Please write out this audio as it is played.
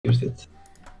used it.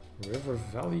 River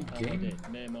Valley game?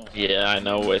 Yeah, I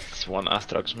know what one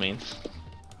Astrox means.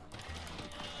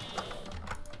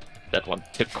 That one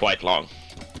took quite long.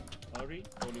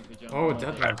 Oh,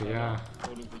 that map, yeah.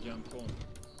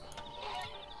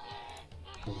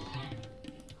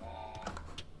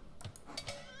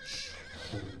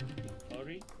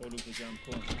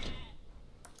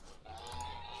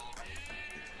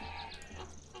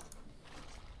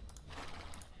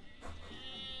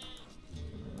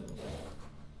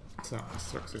 So,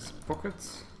 Astrox's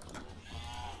pockets.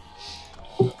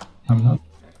 I'm not.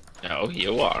 No,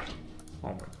 you are. Oh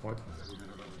my god.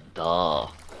 Duh.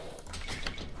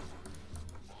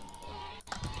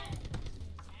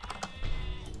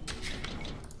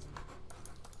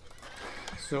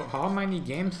 So how many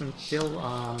games until,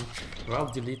 well,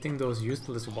 deleting those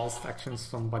useless whilst actions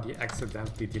somebody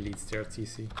accidentally deletes their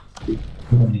TC?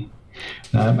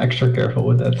 I'm extra careful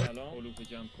with that.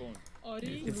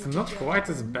 It's not quite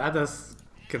as bad as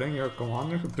killing your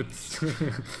commander, but it's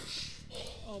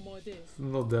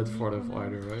not that far off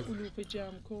either, right?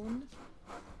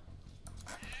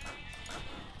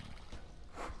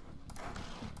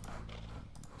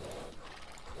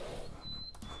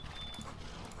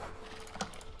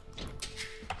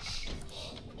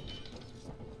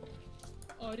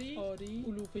 آری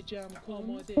علوف جمع کن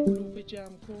آماده علوف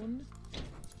جمع کن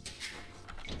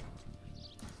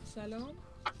سلام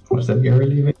Was that Gary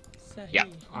leaving? Yeah.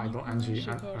 I don't NG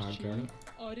Gary.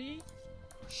 آری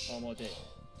آماده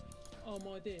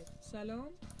آماده سلام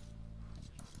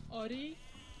آری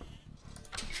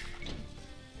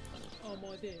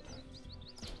آماده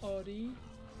آری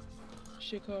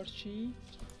شکارچی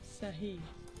صحیح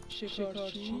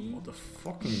شکارچی What the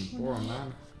fucking poor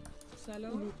man.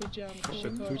 سلام علوف جمع Shot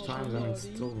it کن 2 times and it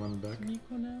still went back.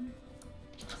 میکنم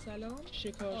سلام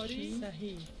شکارچی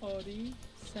صحیح آری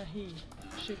صحیح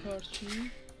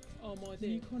شکارچی آماده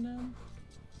میکنم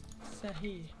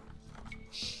صحیح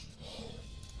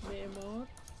معمار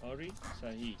آری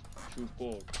صحیح چوب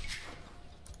برد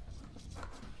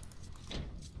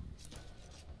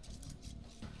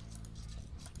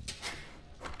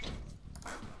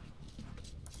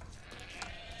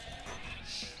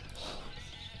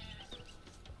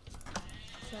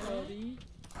آری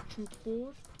چوب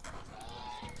برد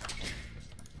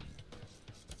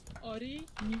آری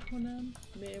میکنم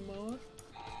معمار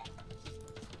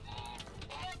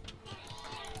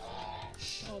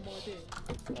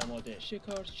آماده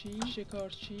شکارچی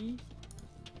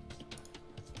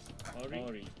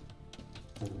آری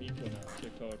میکنم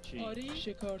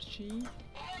شکارچی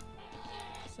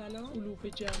سلام علوف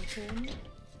جمع کن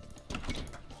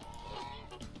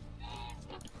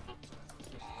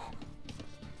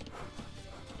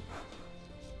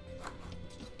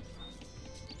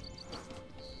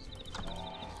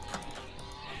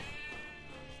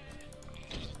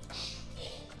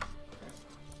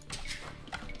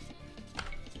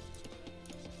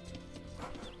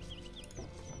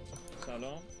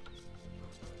سلام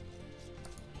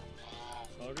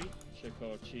آری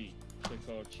شکارچی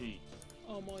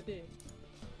آماده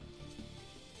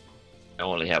I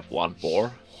only have one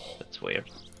boar. That's weird.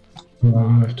 No,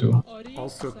 I have two.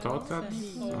 Also thought that,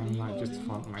 and I just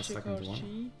found my second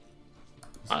one.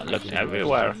 I looked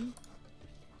everywhere.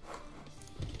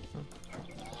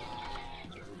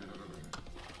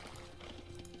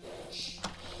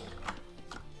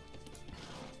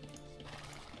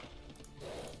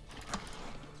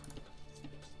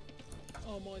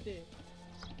 آماده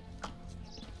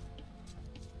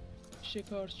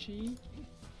شکارچی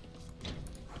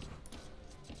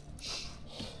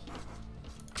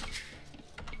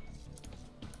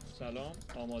سلام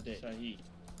آماده صحیح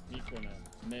میکنم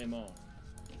معمار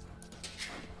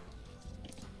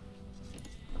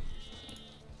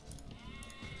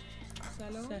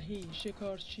سلام صحیح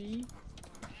شکارچی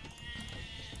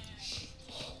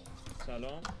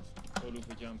سلام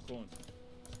علوف جمع کن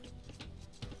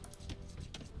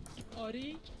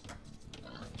آری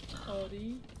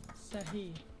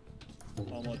صحیح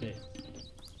آماده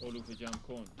علوف جمع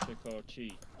کن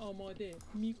شکارچی آماده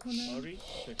میکنم آری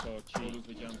شکارچی علوف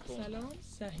جمع کن سلام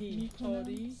صحیح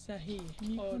آری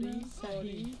صحیح آری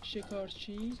صحیح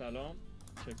شکارچی سلام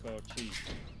شکارچی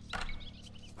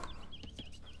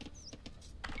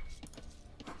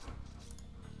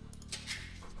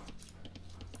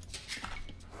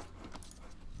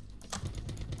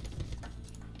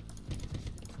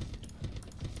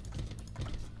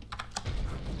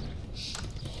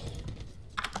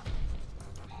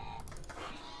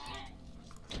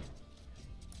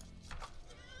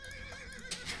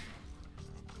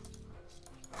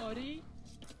آری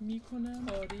میکنم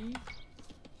آری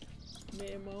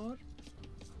معمار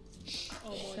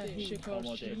آماده آماده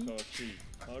شکارچی شکارچی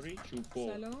آری چوب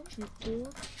بر سلام چوب بر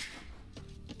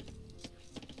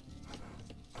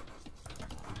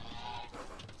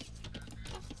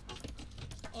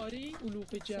آری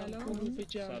علوف جمع کن علوف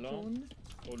جمع سلام. کن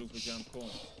علوف جمع کن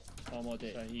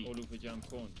آماده صحیح علوف جمع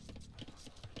کن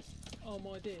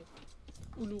آماده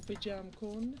علوف جمع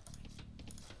کن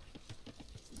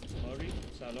آری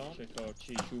سلام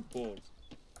شکارچی چوب بر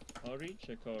آری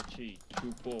شکارچی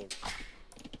چوب بر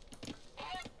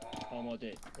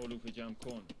آماده علوف جمع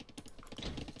کن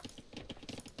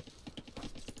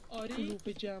آری علوف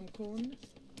جمع کن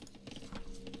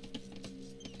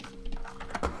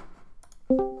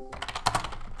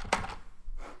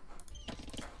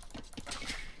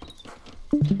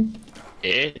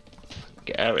It's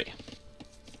Gary.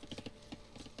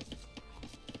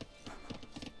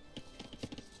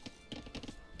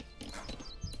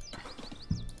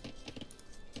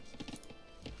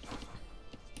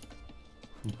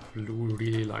 Blue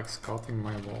really likes scouting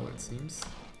my wall, it seems.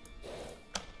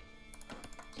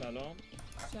 سلام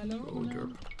سلام Oh,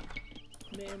 derp.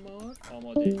 معمار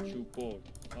آماده چوب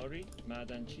بر آری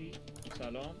معدنچی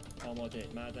سلام آماده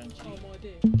معدنچی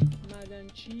آماده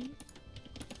معدنچی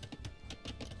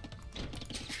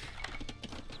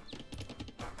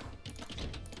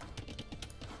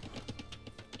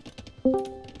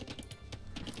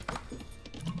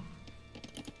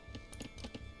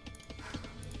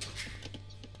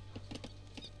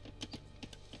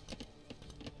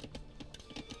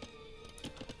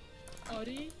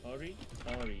آری آری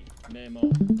آری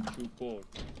معمار چوب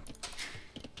بر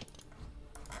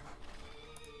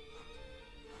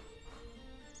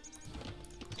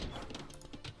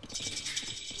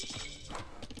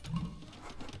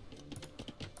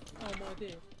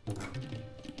آماده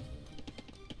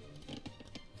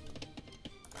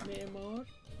معمار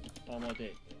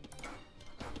آماده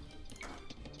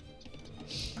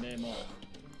معمار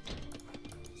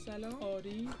سلام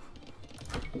آری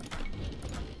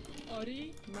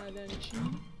آری معدنچی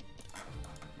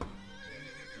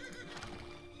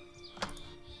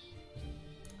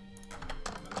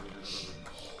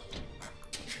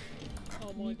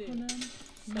آماده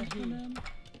صحیح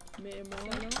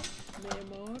معمار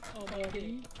معمار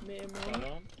آماده معمار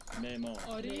سلام معمار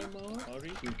آری معمار آری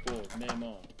چوب بر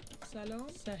معمار سلام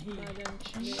صحیح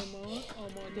معدنچی معمار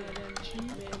آماده معدنچی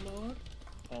معمار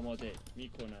آماده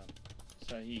میکنم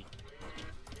صحیح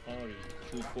آری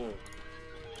چوب بر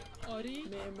آری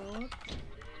معمار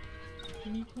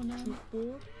میکنم چوب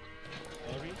بر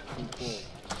آری چوب بر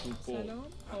چوب بر سلام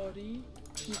آری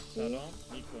چوب بر سلام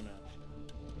میکنم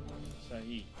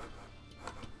صحیح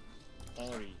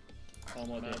آری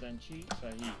آماده معدنچی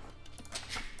صحیح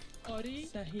آری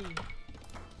صحیح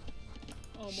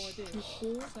آماده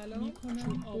چوب بر سلام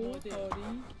میکنم آماده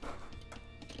آری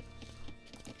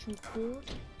چوب بر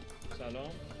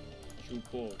سلام چوب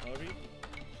بر آری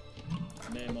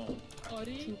معمار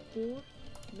آری چوب بر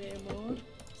معمار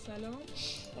سلام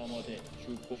آماده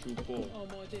چوب بر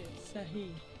آماده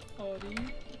صحیح آری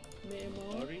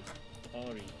معمار آری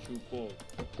آری چوب بر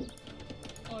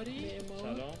آری معمار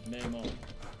سلام معمار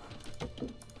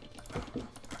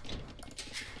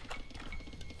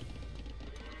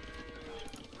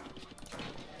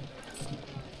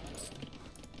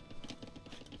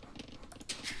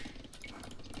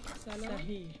سلام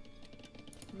صحیح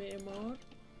معمار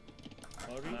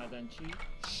آری معدنچی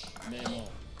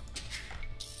معمار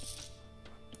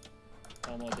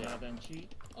آماده معدنچی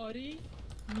آری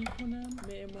میکنم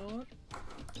معمار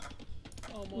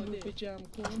آماده علوف جمع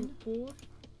کن چوب بر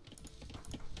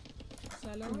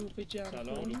سلام علوف جمع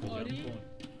سلام کن علوف جمع آری کن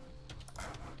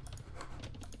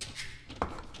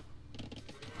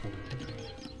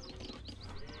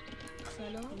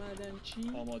سلام معدنچی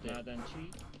آماده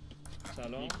معدنچی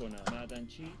سلام میکنم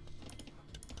معدنچی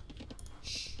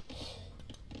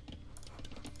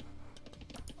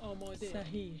آماده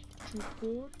صحیح چوب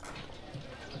بر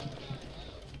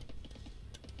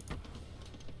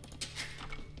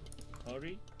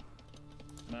آری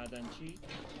معدنچی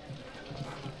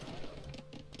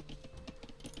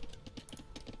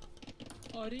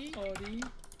آری آری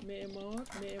معمار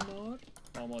معمار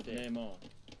آماده معمار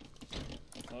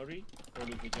آری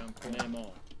علوف جمع کن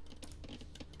معمار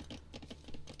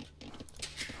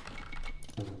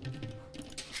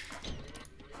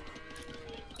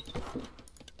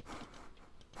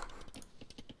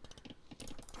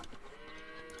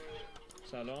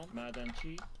سلام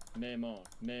معدنچی معمار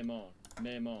معمار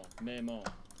معمار معمار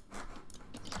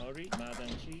آری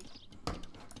معدنچی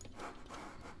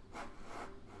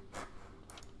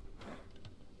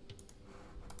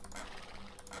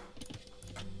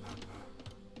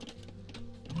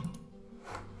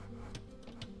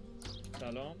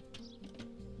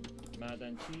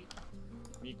معدنچی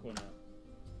میکنم.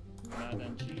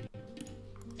 معدنچی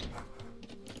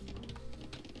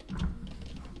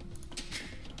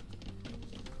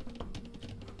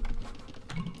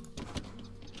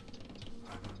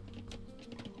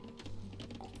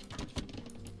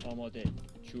آماده.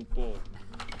 چوب بر.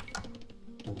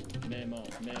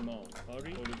 معمار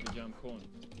آری آلوده جمع کن.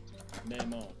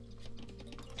 معمار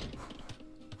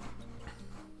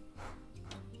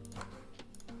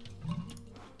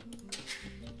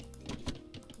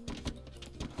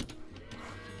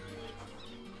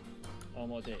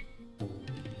آماده.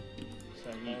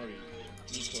 صحیح آری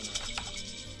میکنم.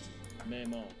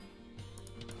 معمار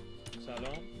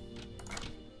سلام.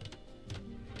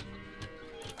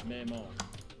 معمار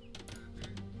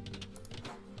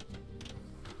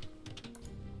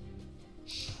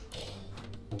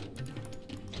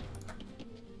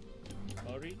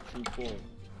آری چوب بر.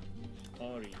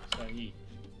 آری صحیح.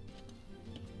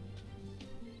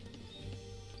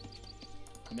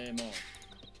 معمار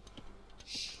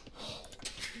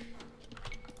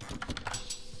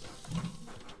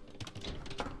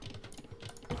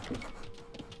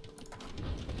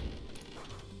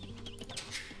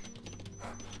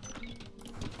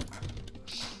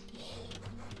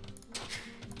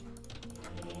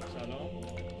سلام.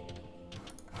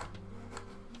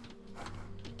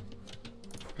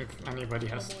 If anybody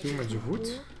has too much wood,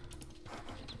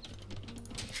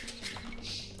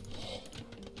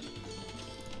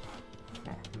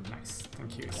 oh, nice,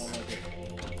 thank you. آماده.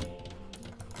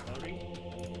 آری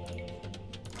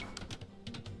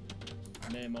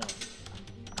معمار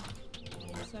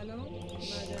سلام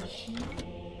معدنچی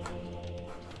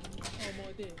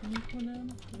آماده میکنم.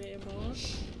 معمار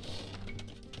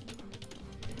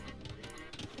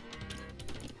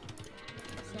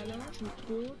سلام.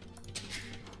 چوب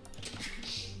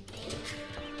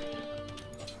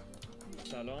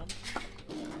سلام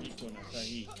میکنم.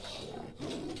 صحیح.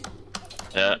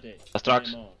 Ja, آماده. straks.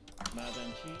 معمار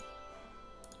معدنچی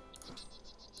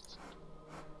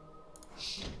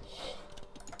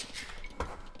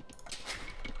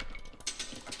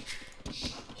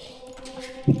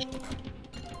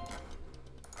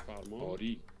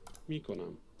آری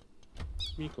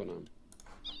میکنم.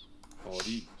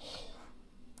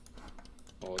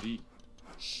 آری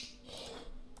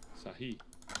صحیح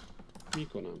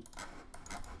میکنم.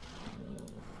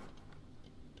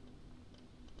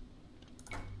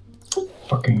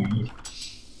 Fucking hate.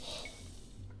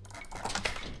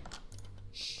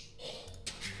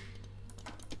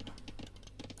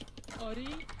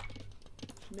 آری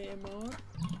معمار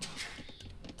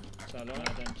سلام.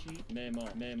 معدنچی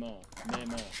معمار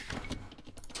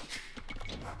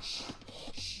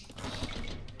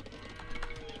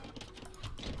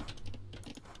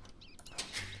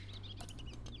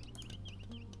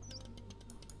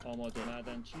آماده.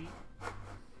 معدنچی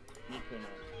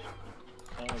میکنم.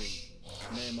 آری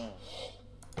معمار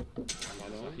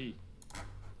صحیح.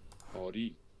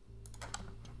 آری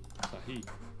صحیح.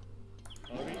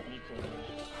 آری میکنم.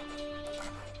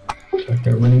 Looks like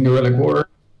they're winning the relic war.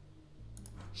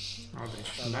 Oh, they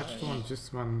snatched one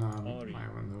just when I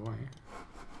went away.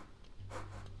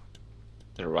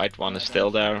 The right one is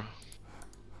still there.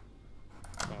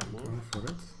 Going for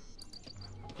it.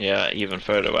 Yeah, even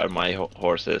further where my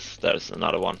horse is, there's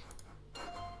another one.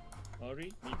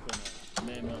 آری میکنم.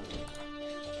 معمار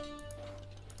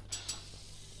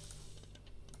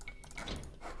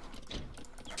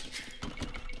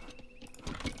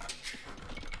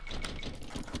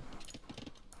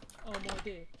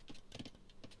آماده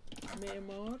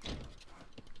معمار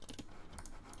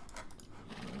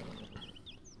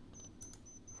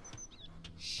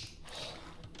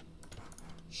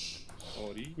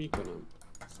آری میکنم.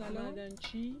 سلام.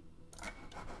 معدنچی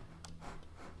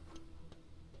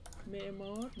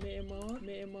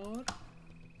معمار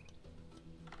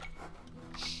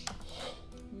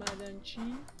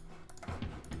معدنچی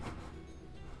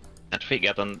And we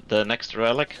get on the next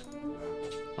relic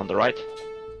on the right.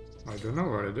 I don't know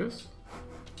where it is.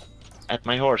 At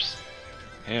my horse.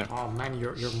 Here. Oh man,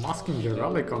 you're masking your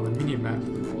relic on the minimap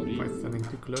by standing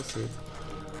too close to it.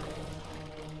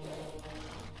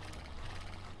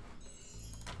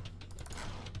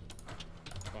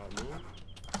 فرمان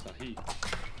صحیح.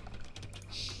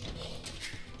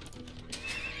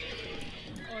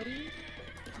 آری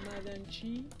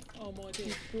معدنچی آماده.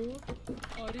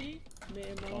 آری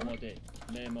معمار آماده.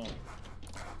 معمار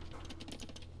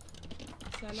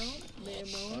سلام.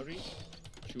 معمار آری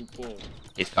چوب بر.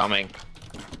 He's coming.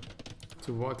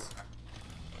 To what?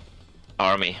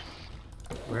 Army.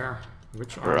 Where?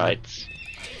 Which army? Right.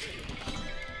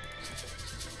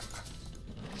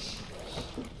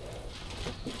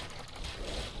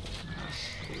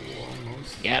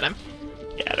 Get him.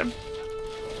 Get him.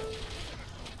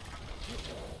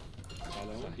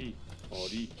 سلام صحیح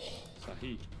عالی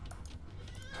صحیح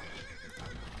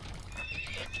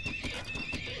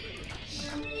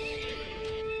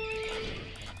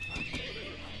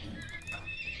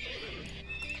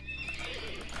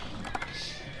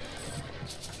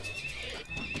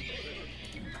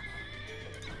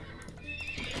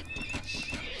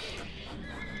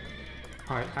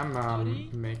I am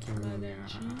making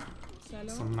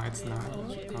some knights now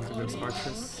to counter those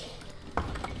archers.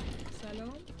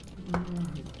 سلام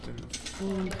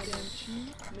Food. معدنچی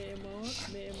معمار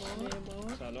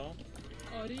سلام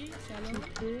آری سلام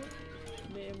چوبور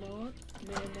معمار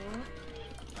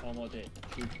آماده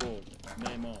چوبور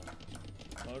معمار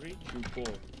آری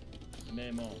چوبور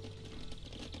معمار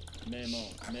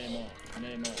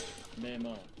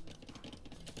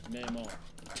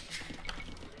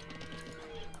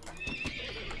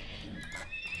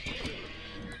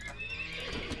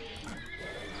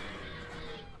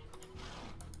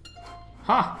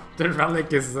Ha! The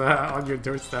relic is on your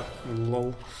doorstep.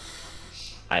 Lol.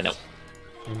 I know.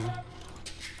 Mm.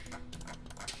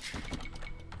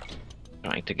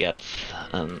 Trying to get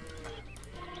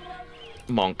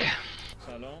monk.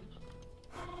 سلام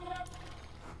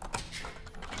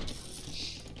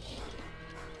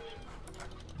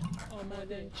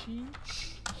آمدنچی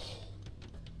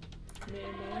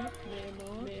معمار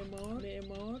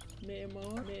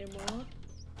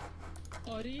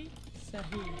آری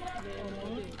صحیح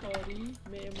معمار آری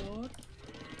معمار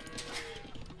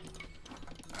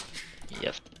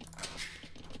Yes.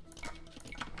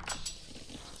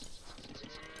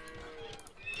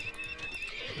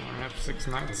 I have 6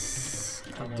 knights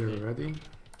up there ready.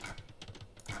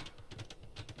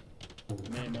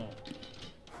 معمار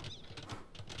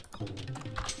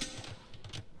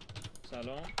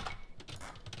سلام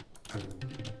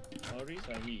آری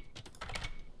صحیح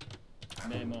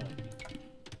معمار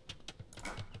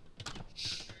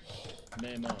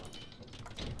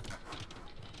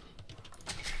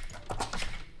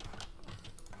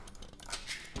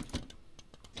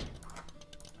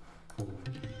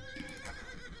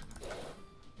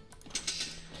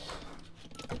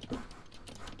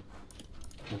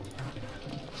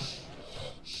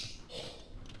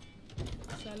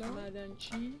سلام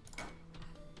معدنچی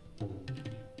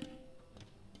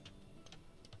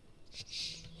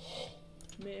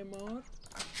معمار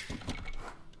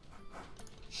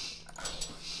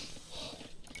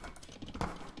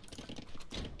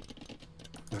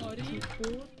آری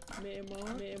چوبور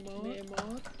معمار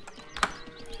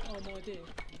آماده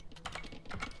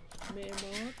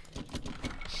معمار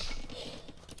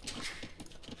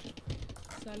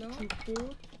سلام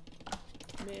چوبور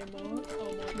معمار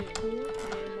آماده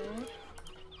معمار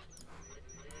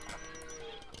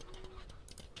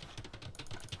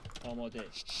آماده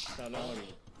سلام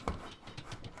آری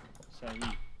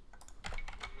صحیح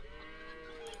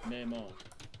معمار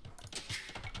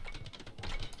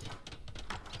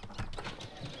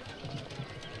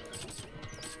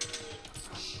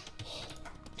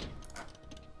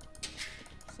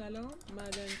سلام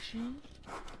معدنچی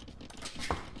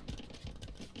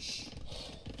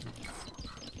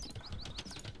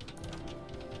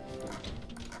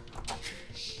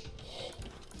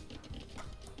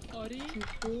آری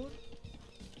چوبور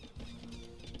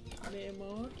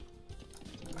معمار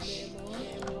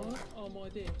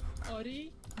آماده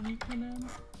آری میکنم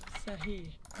صحیح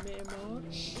معمار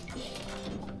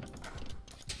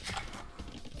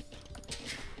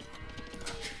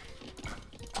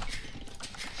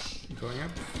Going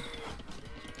up.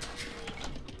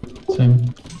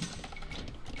 Same.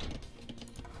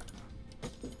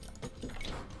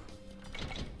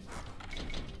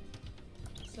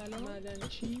 سلام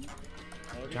معدنچی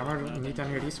آری Jammer, need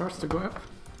any resource to go up?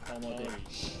 آماده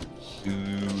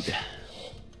Dude.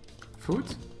 Food?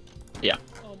 Yeah.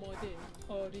 آماده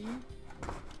آری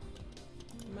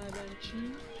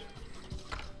معدنچی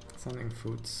Sending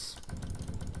foods.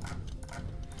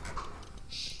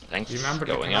 Thanks. Remember,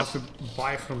 you Going can up. also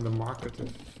buy from the market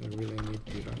if you really need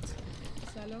to.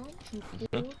 سلام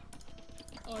چوبور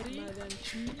آری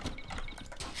معدنچی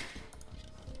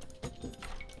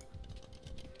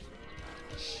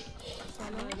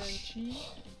سلام معدنچی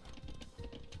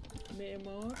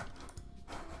معمار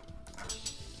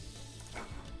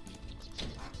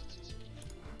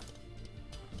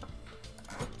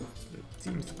The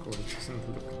team score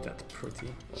doesn't look that pretty.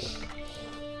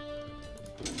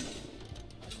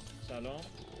 سلام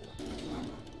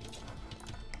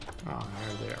Ah,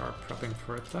 here they are prepping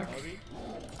for attack. آری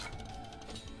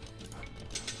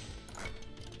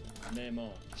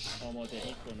معمار آماده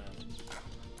میکنم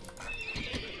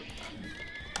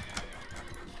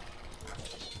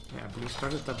Yeah, blue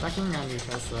started attacking and he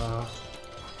has a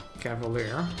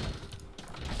cavalier.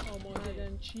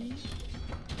 آماده‌چی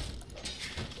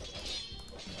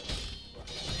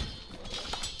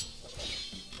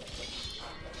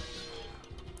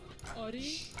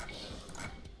آری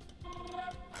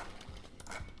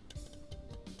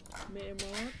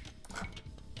معمار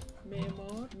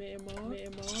معمار معمار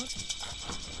معمار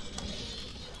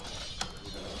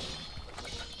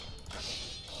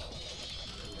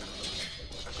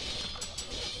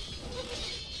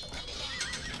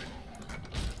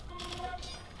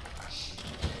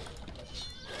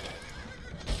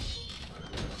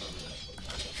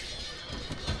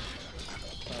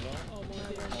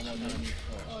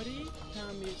آری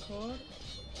تعمیرکار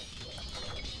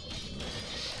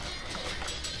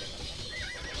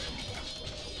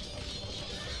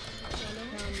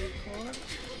تعمیرکار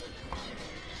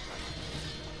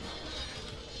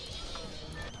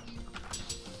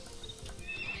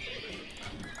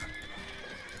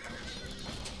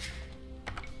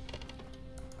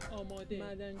آماده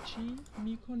معدنچی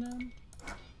میکنم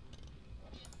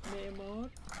معمار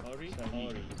آری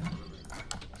آری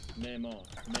معمار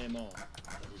معمار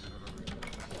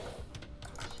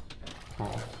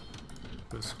Oh.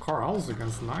 There's Carls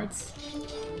against Knights.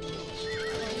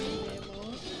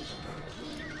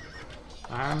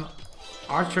 And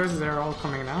archers, they're all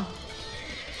coming now.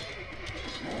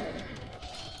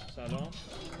 سلام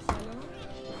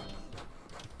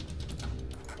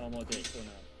آماده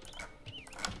کنم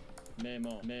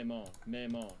معمار معمار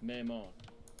معمار معمار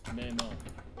معمار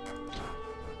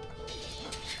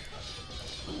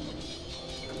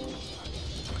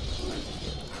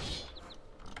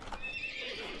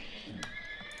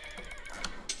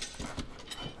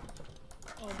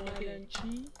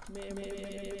معدنچی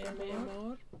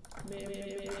معمار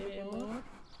معمار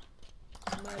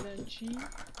معدنچی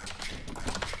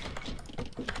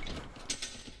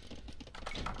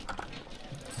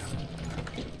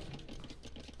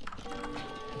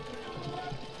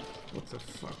What the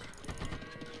fuck?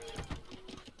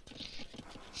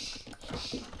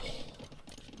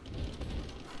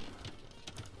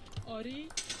 آری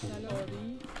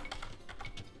آری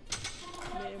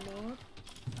معمار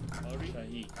آری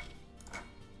صحیح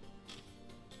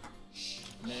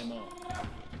معمار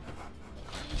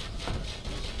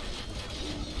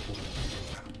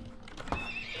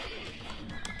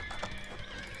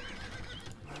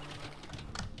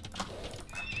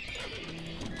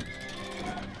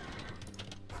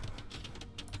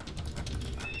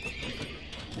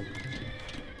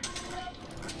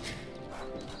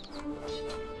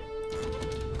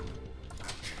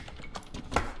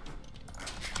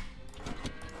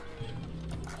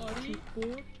آری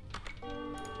پر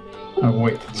Oh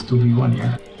wait, it's 2v1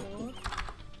 here.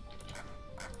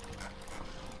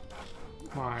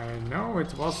 I know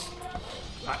it was...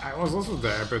 I was also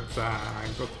there, but I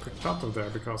got kicked out of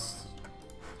there because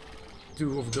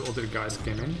two of the other guys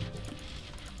came in.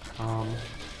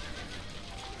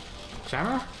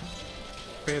 Jammer?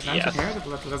 Pay attention Yes. here,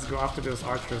 let's go after those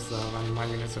archers when my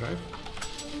units arrive.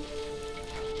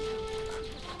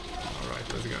 Alright,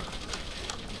 let's go.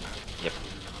 Yep.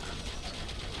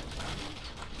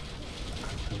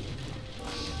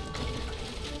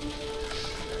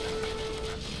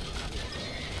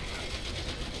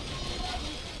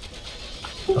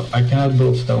 So I cannot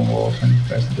build stone walls and you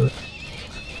guys do it.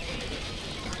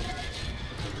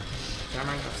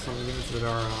 Jammer, have some units that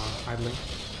are idling.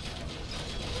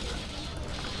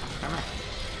 Jammer.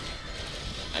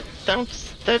 I don't...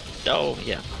 That... Oh,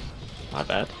 yeah. My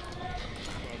bad.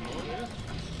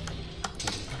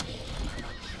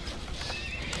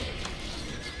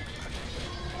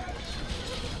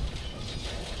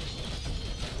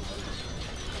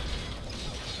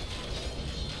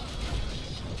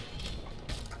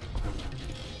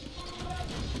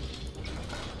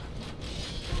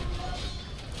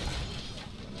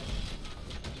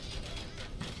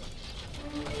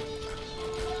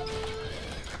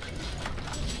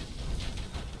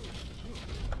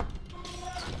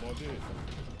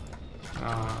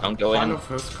 Don't go One in. of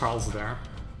his Carl's there.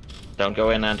 Don't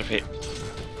go in, Entropy.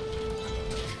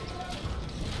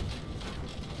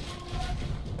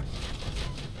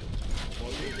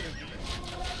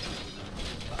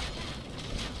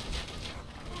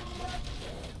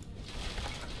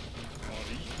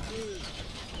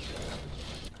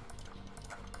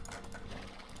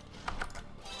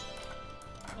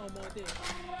 آماده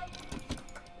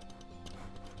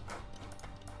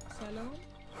سلام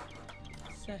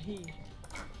صحیح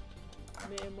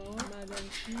معمار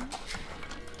معدنچی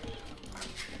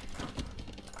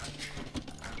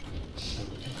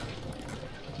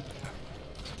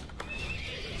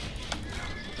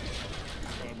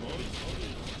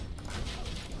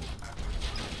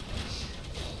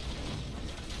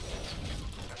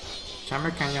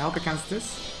Jammer, can you help against this?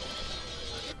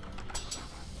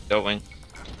 Going.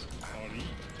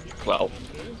 Well,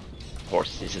 of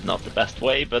course, this is not the best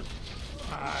way, but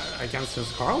Against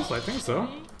just Carls, I think so.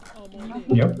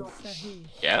 Yep.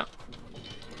 yeah.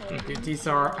 These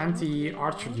are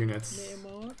anti-archer units.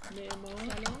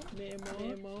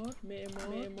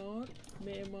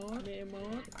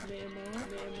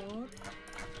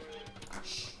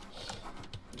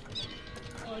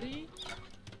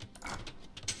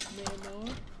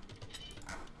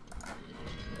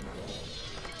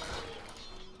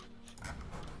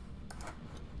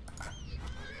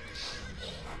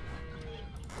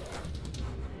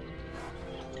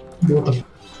 What the f?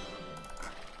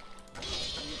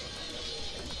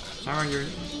 Jammer, you're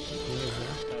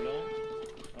there. Salon,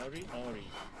 Ari, Ari.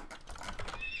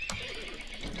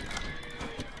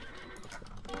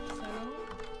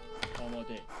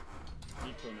 آماده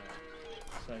میکنم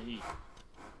صحیح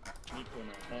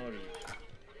میکنم آری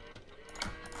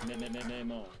مما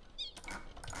مما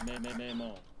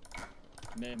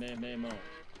مما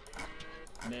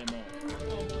مما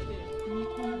آماده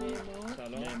میکنم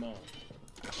سلام مما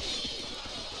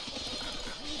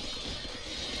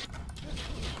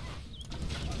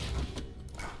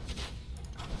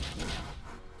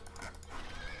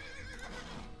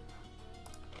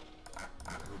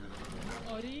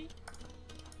آری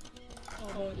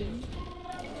آماده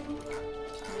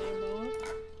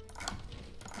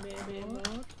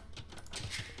معمار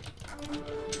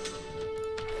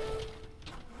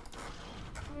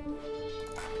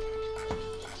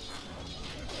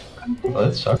Oh,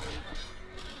 that sucks.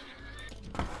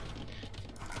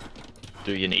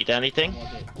 Do you need anything?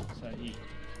 آماده صحیح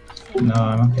No,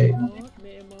 I'm okay.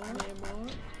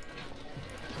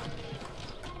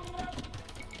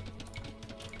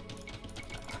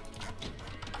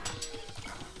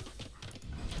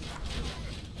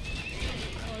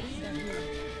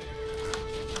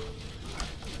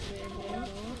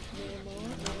 معمار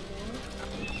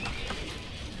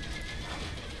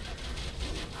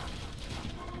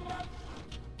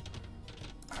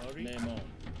آری مما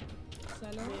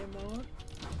سلام معمار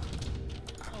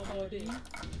آماده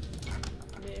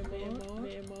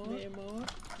معمار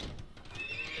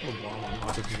Oh wow, I'm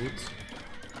out of wood.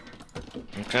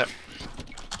 Okay.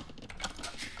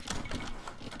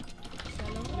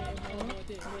 سلام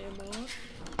آماده معمار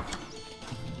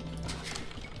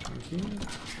Thank you.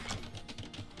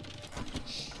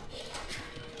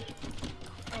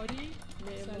 آری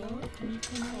معمار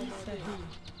میکنم صحیح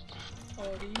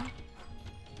آری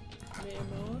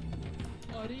معمار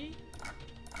آری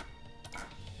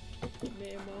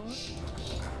معمار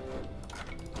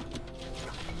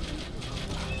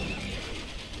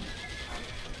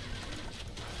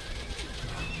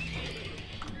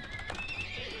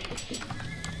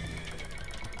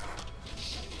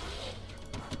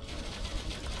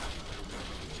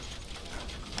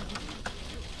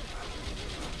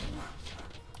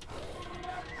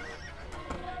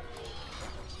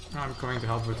I'm going to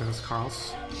help with those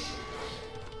Carls.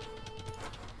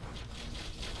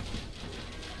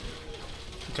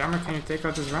 Jammer, can you take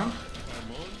out this ramp?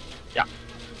 Yeah.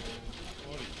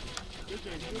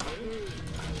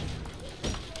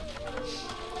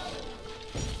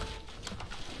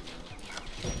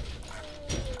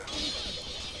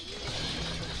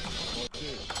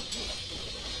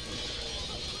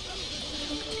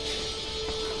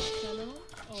 سلام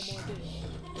آماده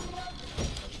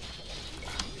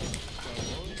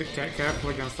Careful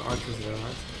against the archers there,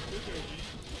 right?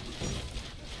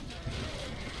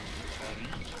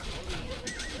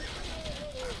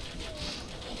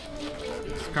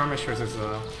 Skirmishers is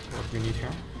what we need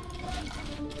here.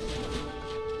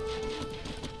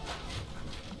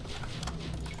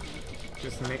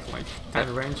 Just make like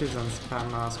 10 ranges and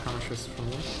spam skirmishers from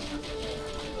you.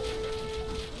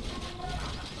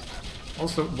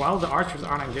 Also, while the archers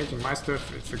aren't engaging my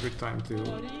stuff, it's a good time to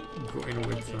go in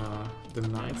with the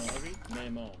knights. آری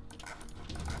مما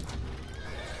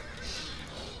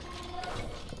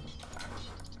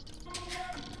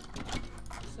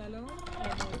سلام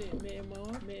آماده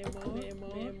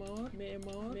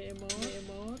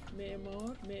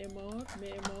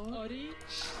معمار آری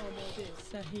آماده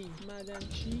صحیح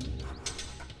معدنچی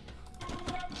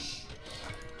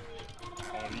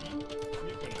آری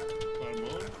میکنم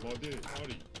فرمان ماده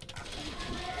آری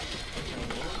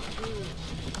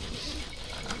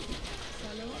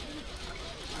سلام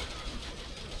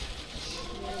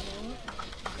معمار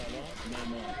سلام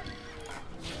مما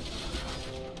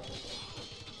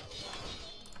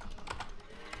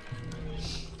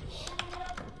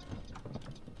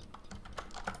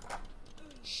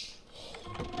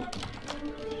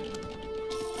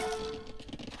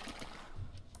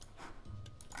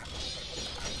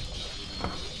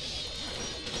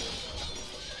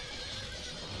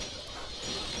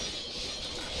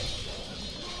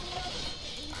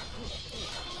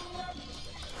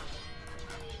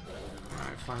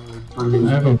I mean,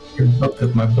 I have a weird bug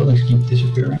that my buildings keep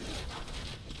disappearing.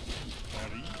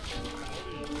 Ari,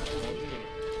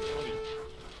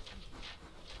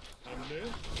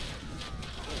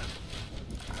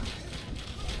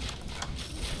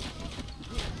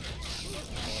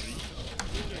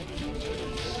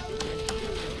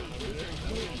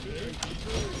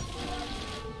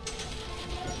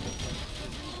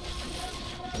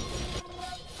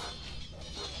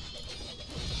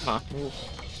 Hamle,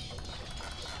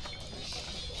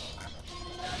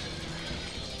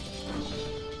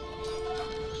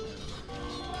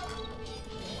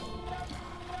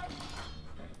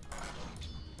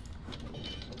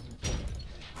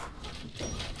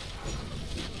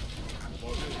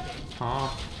 Huh?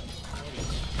 Oh,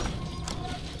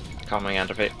 Coming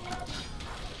Entropy.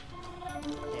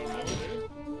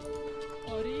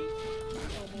 آری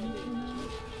آماده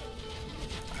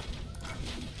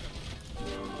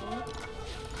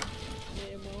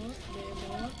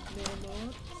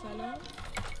معمار سلام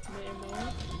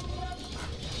معمار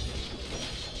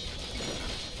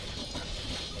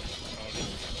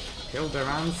kill the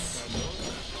rams.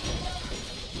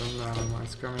 Then my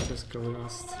skirmishers kill the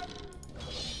rest.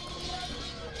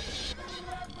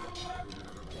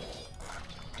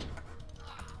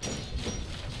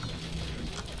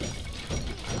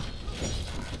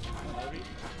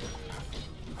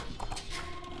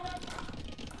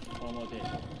 آماده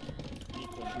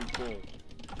میکنم چوب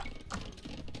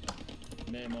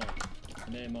معمار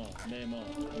معمار معمار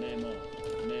معمار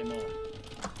معمار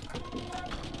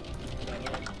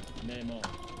سلام معمار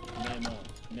معمار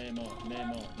معمار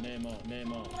معمار معمار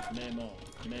معمار معمار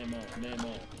معمار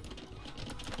معمار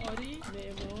آری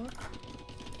معمار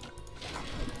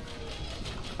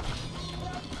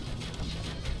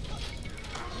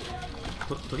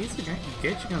Please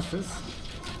engage against this.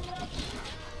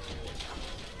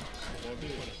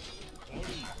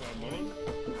 Ari, Farman,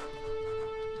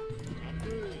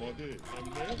 Vade,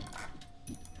 Hamle,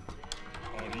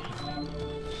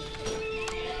 Ari,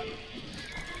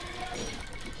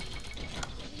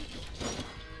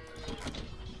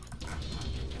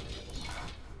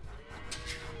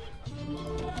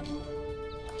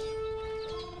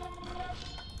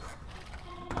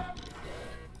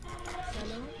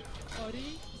 سلام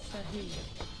آری صحیح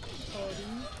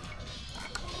آری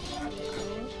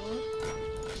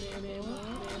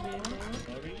معمار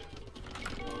آری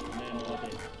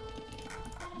معماده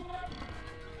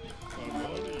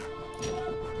Farmani,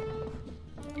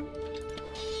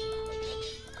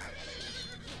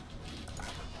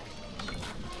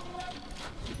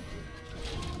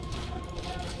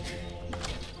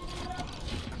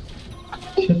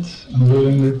 Shit, I'm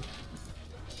losing the...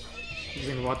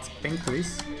 Using what? Ping,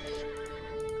 please.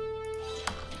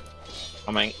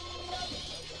 Coming.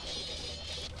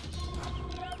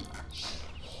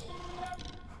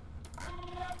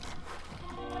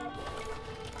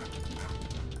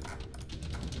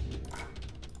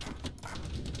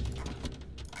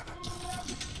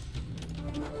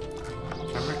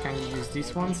 Remember, can you use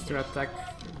these ones to attack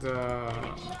the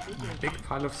big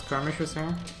pile of skirmishers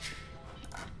here?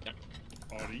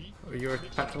 Ari, You're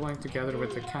patrolling together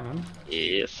with the cannon.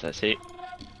 Yes, I see.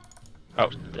 Oh,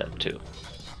 that too.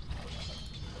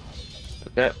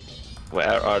 Okay.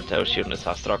 Where are those units,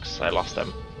 Astrox? I lost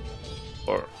them.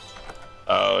 Or...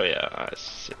 Oh yeah, I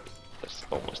see. There's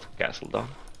almost a castle down.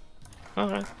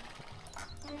 Alright.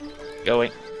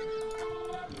 Going.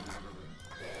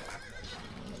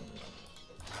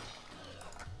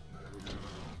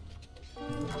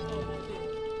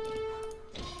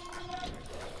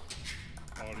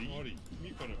 Ari,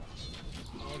 میکنم.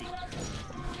 Ari,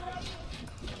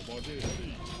 Vade,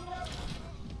 Ari,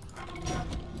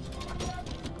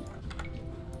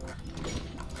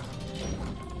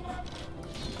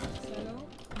 سلام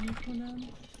میکنم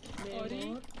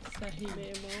معمار صحیح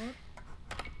معمار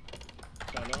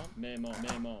سلام معمار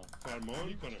معمار Farman,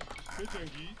 میکنم.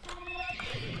 بجنگی.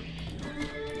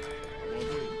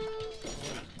 Vade,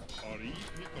 Ari,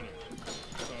 میکنم.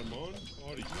 Farman,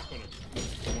 Ari, میکنم.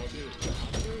 Vade,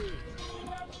 Hamle,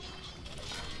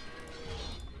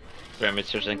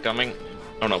 Parameters incoming.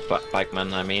 Oh no,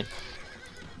 pikemen, I mean.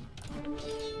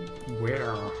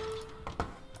 Where?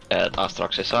 At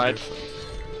Astrox's side.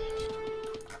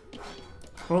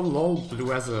 Well, lol, Blue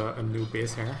has a new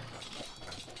base here.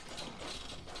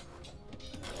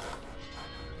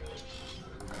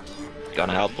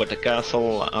 Gonna help with the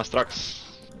castle, Astrox.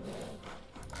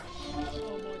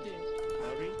 آماده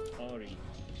آری آری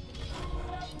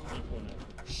میکنم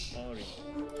آری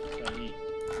صحیح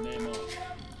معمار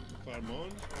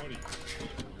Farman,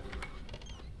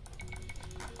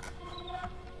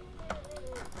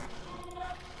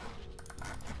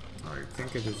 Ari,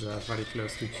 market is very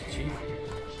close to GG.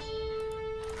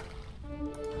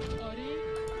 آری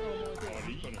آماده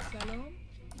آری کنم سلام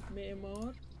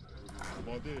معمار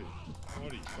آماده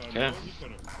آری Okay. فرمان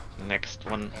میکنم Next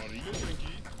one. آری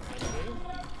جنگی حمله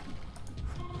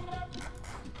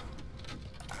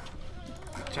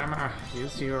Jammer,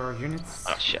 use your units.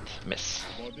 Oh shit, miss.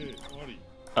 آماده آری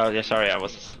Oh yeah, sorry, I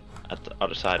was at the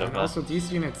other side of And that. also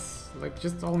these units, like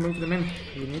just all move them in.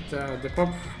 You need the pop.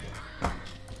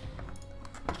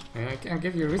 I can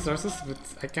give you resources, but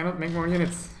I cannot make more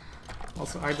units.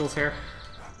 Also idols here.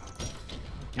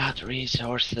 Got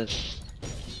resources.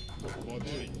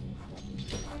 آماده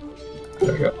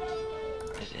There we go.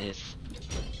 It is.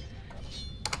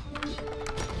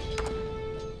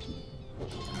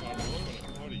 فرمان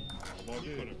کنم آری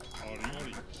آماده کنم آری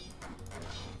آری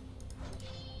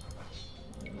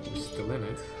We're still in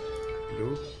it.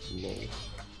 Blue, low.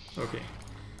 Okay.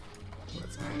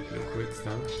 Let's make blue quits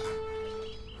then.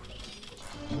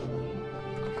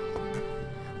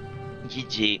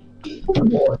 GG. One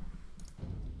more.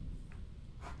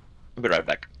 Be right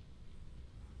back.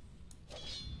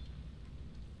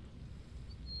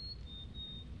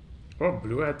 Oh,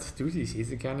 blue had 2 DCs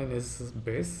again in his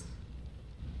base.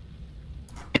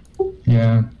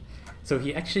 Yeah. So he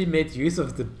actually made use of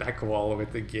the back wall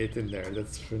with the gate in there.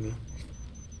 That's funny.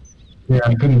 Yeah,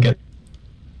 I couldn't get.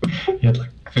 He had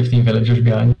like 15 villagers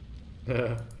behind.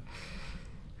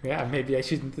 Yeah, maybe I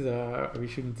shouldn't. We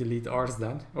shouldn't delete ours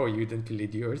then. Oh, you didn't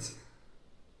delete yours.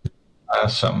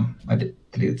 Some. I did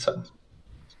delete some.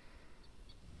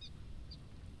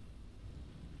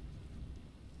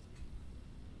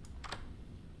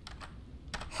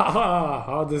 Haha!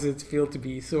 How does it feel to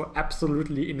be so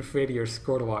absolutely inferior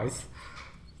score-wise?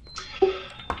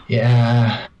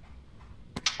 Yeah.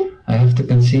 I have to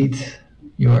concede.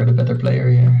 You are the better player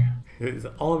here. It's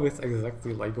always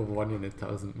exactly like 1 in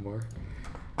 1,000 more.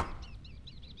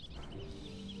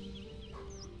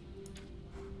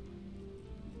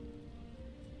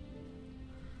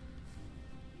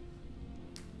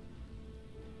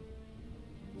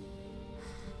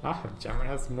 Ah, Jammer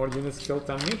has more units killed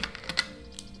than me.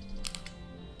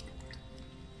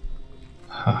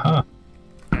 Haha.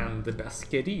 And the best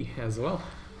KD as well.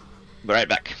 Be right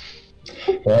back.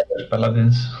 Yeah, there's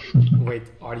paladins. Wait,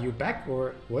 are you back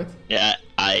or what? Yeah,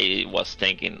 I was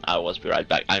thinking I was be right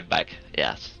back. I'm back.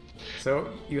 Yes. So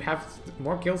you have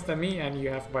more kills than me and you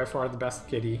have by far the best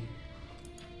KD.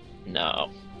 No.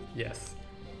 Yes.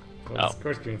 Well, No. the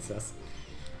score screen says.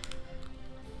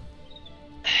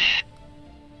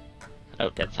 Oh,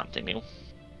 that's something new.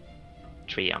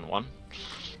 3 on 1.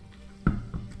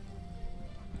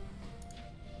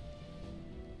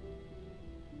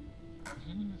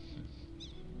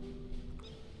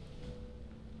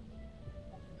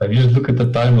 So you just look at the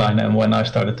timeline and when I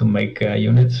started to make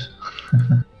units.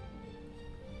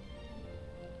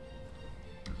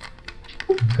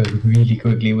 Goes really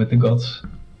quickly with the gods.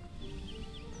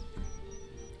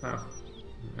 Oh.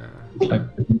 Like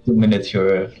in 2 minutes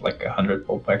you're like 100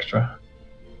 pop extra.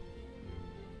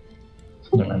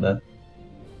 Something like that.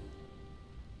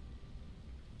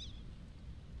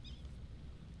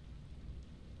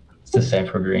 It's the same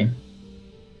for green.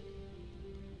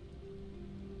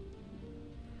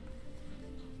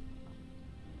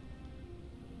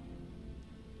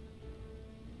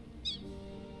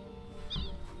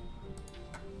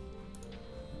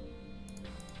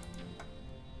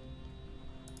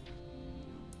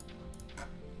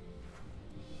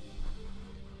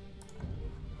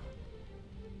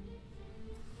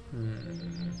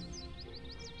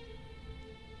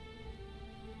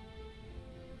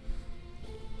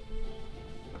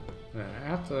 I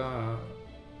had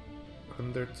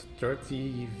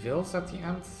 130 vills at the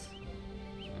end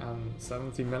and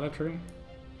 70 military.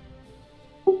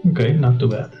 Okay, not too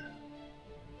bad.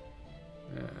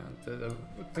 And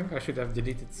I think I should have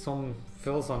deleted some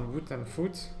vills on wood and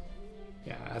food.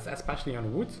 Yeah, especially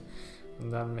on wood,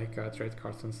 and then make trade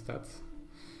cards instead.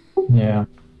 Yeah.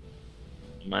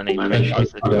 How many trade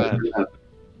cards did you have?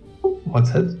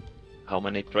 What's it? How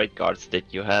many trade cards did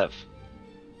you have?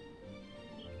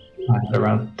 I had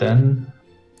around 10.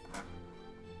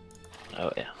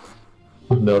 Oh yeah.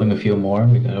 I was building a few more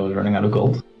because I was running out of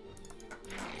gold.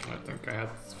 I think I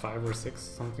had 5 or 6,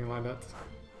 something like that.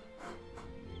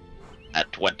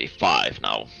 At 25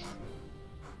 now.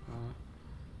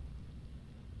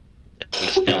 We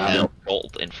still have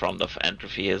gold in front of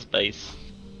Entropy's base.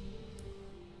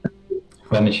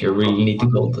 Vanish, you really need the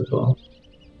gold as well.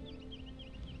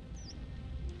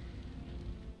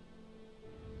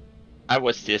 I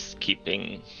was just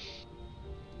keeping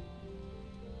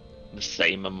the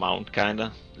same amount,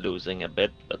 kinda losing a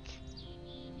bit, but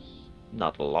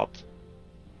not a lot.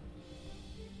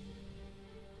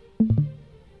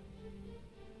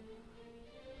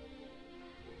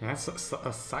 Yeah, so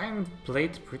Cyan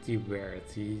played pretty weird.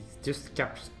 He just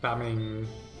kept spamming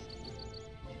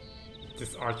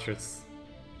these archers.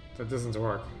 That doesn't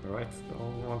work, right?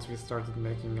 Once we started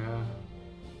making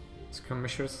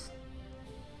skirmishers.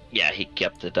 Yeah, he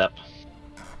kept it up.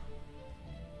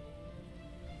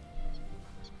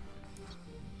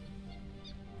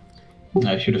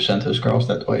 I should have sent Huskarls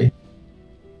that way.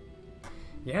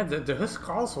 Yeah, the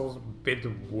Huskarls was a bit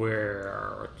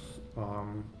weird.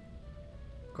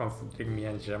 Constantly me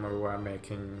and Gemma were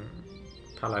making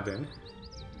Paladin.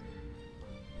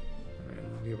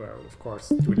 And we were of course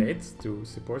too late to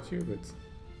support you, but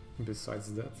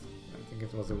besides that, I think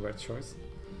it was a weird choice.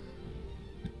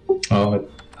 Oh,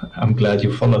 I'm glad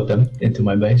you followed them into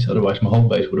my base, otherwise my whole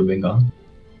base would have been gone.